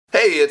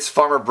Hey, it's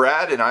Farmer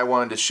Brad, and I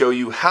wanted to show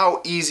you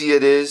how easy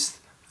it is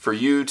for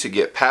you to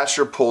get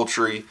pasture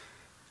poultry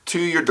to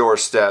your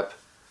doorstep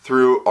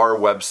through our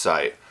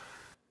website.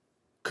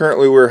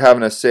 Currently we're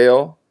having a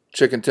sale,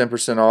 chicken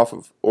 10% off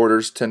of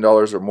orders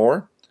 $10 or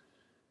more,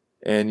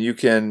 and you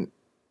can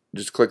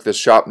just click the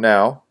shop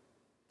now.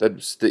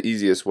 That's the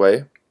easiest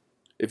way.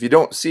 If you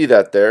don't see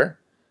that there,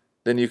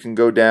 then you can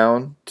go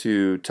down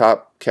to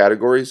top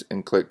categories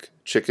and click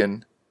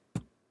chicken.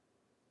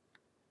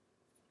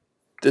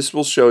 This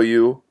will show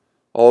you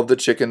all of the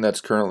chicken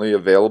that's currently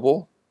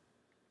available.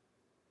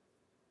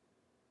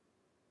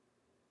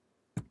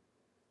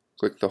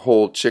 Click the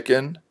whole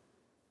chicken.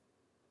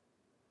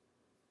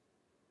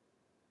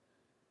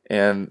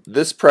 And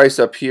this price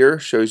up here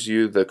shows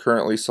you the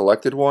currently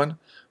selected one,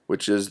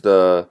 which is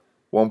the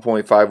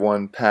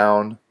 1.51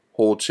 pound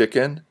whole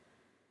chicken.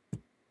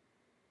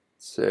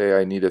 Say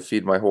I need to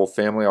feed my whole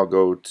family, I'll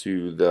go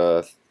to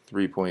the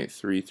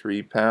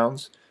 3.33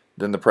 pounds.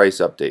 Then the price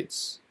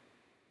updates.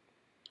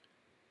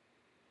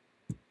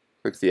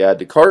 Click the add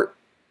to cart.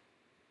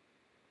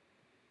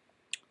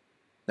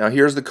 Now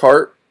here's the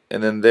cart,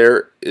 and then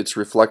there it's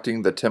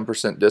reflecting the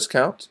 10%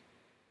 discount.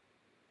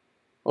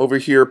 Over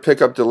here,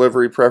 pickup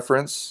delivery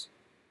preference,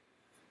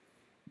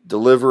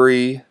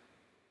 delivery,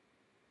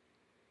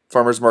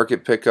 farmers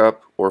market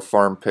pickup, or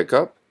farm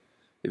pickup.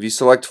 If you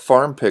select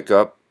farm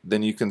pickup,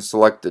 then you can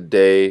select a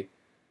day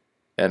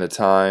and a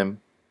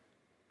time.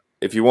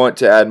 If you want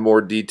to add more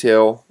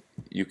detail,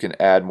 you can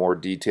add more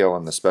detail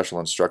in the special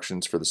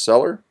instructions for the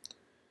seller.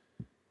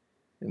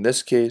 In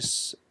this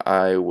case,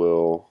 I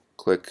will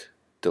click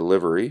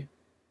delivery.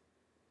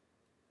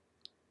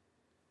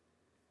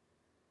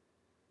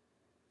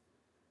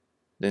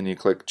 Then you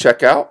click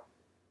checkout.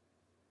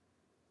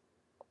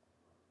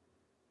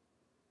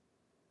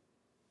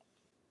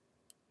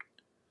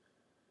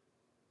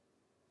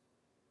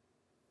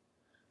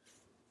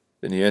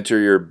 Then you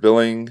enter your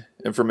billing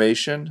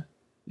information.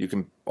 You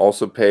can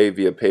also pay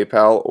via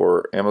PayPal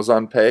or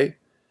Amazon Pay.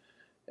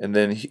 And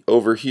then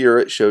over here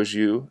it shows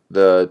you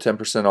the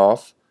 10%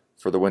 off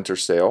for the winter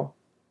sale.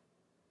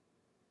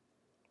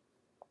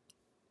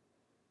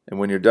 And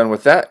when you're done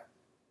with that,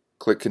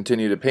 click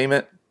continue to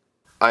payment.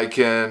 I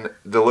can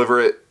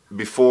deliver it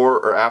before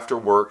or after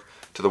work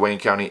to the Wayne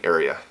County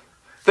area.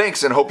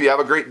 Thanks, and hope you have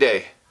a great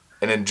day.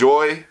 And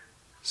enjoy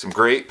some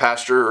great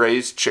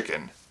pasture-raised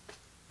chicken.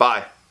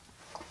 Bye.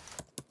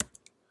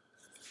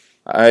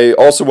 I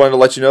also wanted to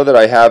let you know that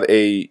I have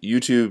a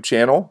YouTube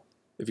channel.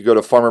 If you go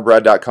to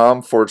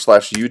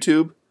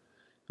farmerbrad.com/YouTube,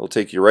 it'll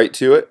take you right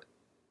to it.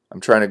 I'm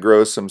trying to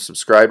grow some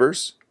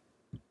subscribers.